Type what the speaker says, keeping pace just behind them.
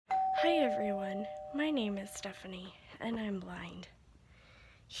Hi everyone, my name is Stephanie and I'm blind.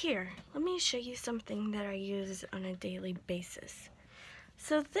 Here, let me show you something that I use on a daily basis.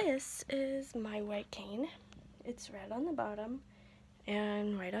 So this is my white cane. It's red on the bottom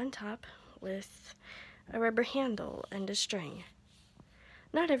and white on top with a rubber handle and a string.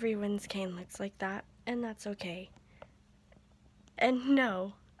 Not everyone's cane looks like that, and that's okay. And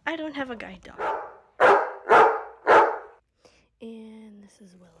no, I don't have a guide dog. And this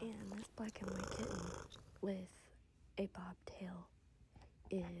is Willow. And this black and white kitten with a bobtail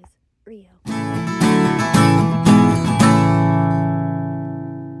is Rio.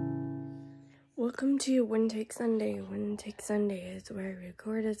 Welcome to One Take Sunday. One Take Sunday is where I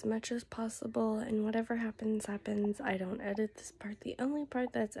record as much as possible, and whatever happens, happens. I don't edit this part. The only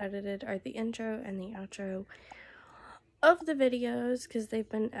part that's edited are the intro and the outro of the videos, because they've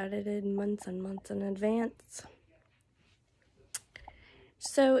been edited months and months in advance.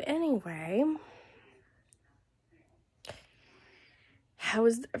 So anyway, how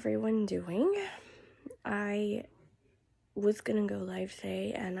is everyone doing? I was gonna go live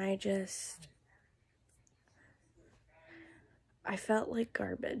today, and I felt like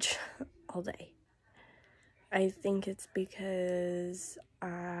garbage all day. I think it's because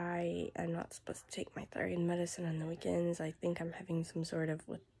I am not supposed to take my thyroid medicine on the weekends. I think I'm having some sort of,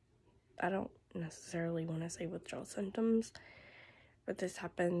 I don't necessarily want to say withdrawal symptoms, but this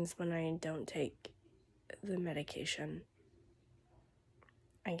happens when I don't take the medication.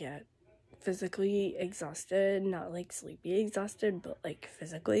 I get physically exhausted, not like sleepy exhausted, but like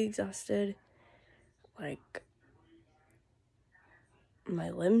physically exhausted. Like,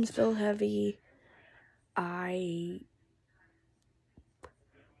 my limbs feel heavy. And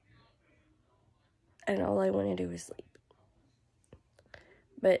all I want to do is sleep.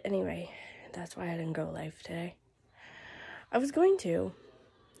 But anyway, that's why I didn't go live today. I was going to,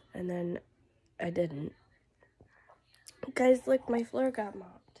 and then I didn't. Guys, look, my floor got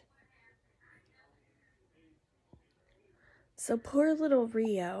mopped. So poor little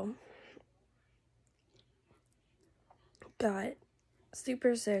Rio got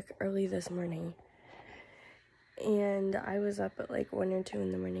super sick early this morning. And I was up at like 1 or 2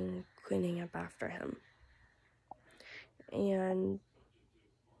 in the morning cleaning up after him. And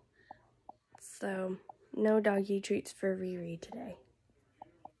so, no doggy treats for Riri today.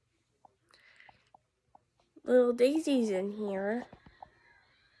 Little Daisy's in here.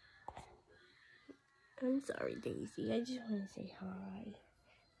 I'm sorry, Daisy. I just want to say hi.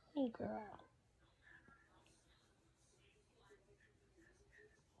 Hey, girl.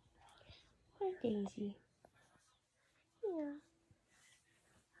 Hi, Daisy. Yeah.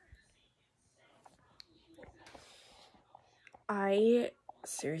 I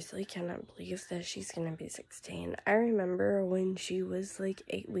seriously cannot believe that she's gonna be 16. I remember when she was like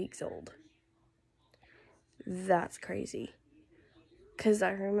 8 weeks old. That's crazy. Because I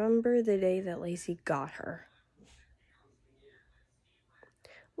remember the day that Lacey got her.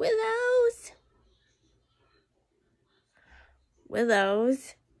 Willows!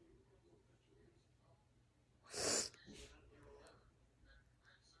 Willows!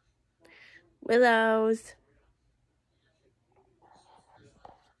 Willows!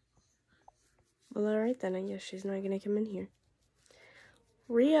 Well, alright then, I guess she's not gonna come in here.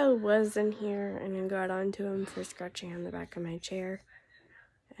 Rio was in here, and I got onto him for scratching on the back of my chair,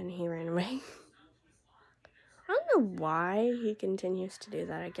 and he ran away. I don't know why he continues to do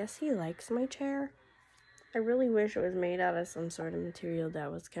that. I guess he likes my chair. I really wish it was made out of some sort of material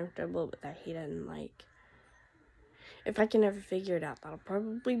that was comfortable, but that he didn't like. If I can ever figure it out, that'll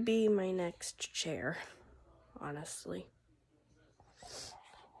probably be my next chair, honestly.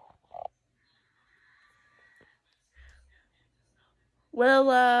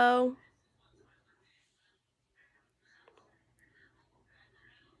 Willow!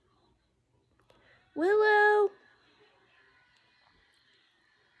 Willow!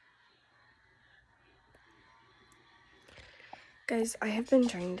 Guys, I have been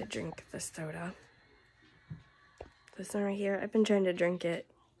trying to drink this soda. This one right here, I've been trying to drink it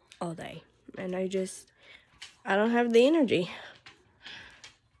all day. And I don't have the energy.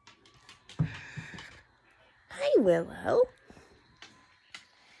 Hi, Willow.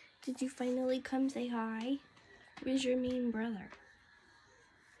 Did you finally come say hi? Where's your mean brother?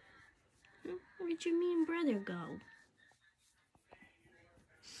 Where'd your mean brother go?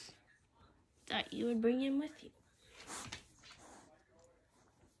 Thought you would bring him with you.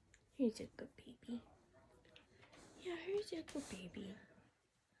 Here's a good baby. Yeah, here's a good baby.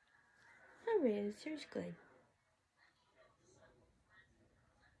 Her is. Here's good.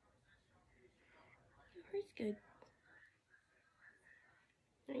 Here's good.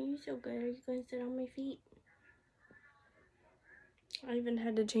 Are you so good? Are you going to sit on my feet? I even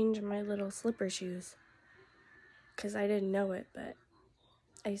had to change my little slipper shoes. Because I didn't know it, but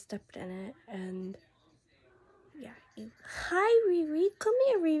I stepped in it and yeah. Hi, Riri. Come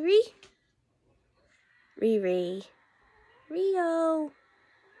here, Riri. Riri. Rio.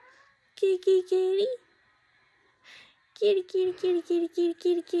 Kitty, kitty, kitty. Kitty, kitty, kitty, kitty, kitty,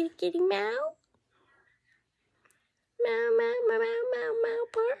 kitty, kitty, kitty, meow. Meow, meow, meow, meow, meow, meow,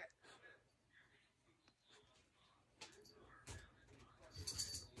 purr.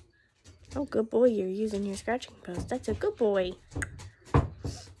 Oh, good boy, you're using your scratching post. That's a good boy.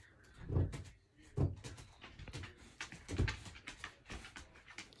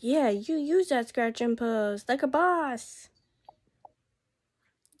 Yeah, you use that scratching post like a boss.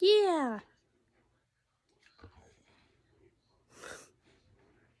 Yeah.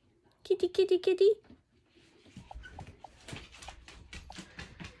 Kitty, kitty, kitty.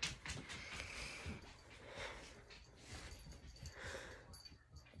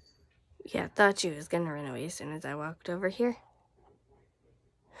 Yeah, thought she was gonna run away as soon as I walked over here.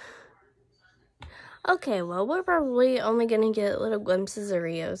 Okay, well, we're probably only gonna get little glimpses of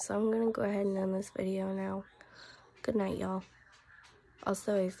Rio, so I'm gonna go ahead and end this video now. Good night, y'all.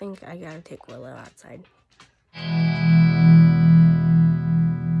 Also, I think I gotta take Willow outside.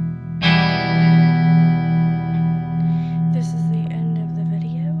 This is the end of the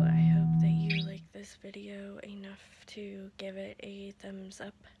video. I hope that you like this video enough to give it a thumbs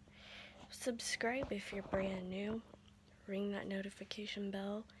up. Subscribe if you're brand new. Ring that notification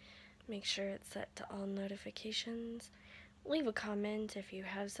bell. Make sure it's set to all notifications. Leave a comment if you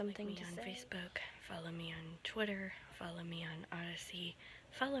have something to say. Follow me on Facebook, follow me on Twitter, follow me on Odyssey,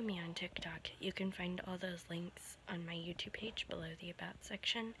 follow me on TikTok. You can find all those links on my YouTube page below the About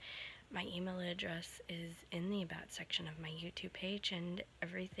section. My email address is in the About section of my YouTube page, and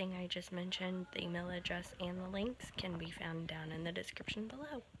everything I just mentioned, the email address and the links, can be found down in the description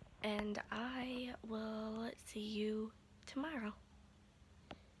below. And I will see you tomorrow.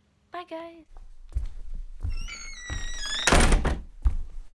 Bye, guys.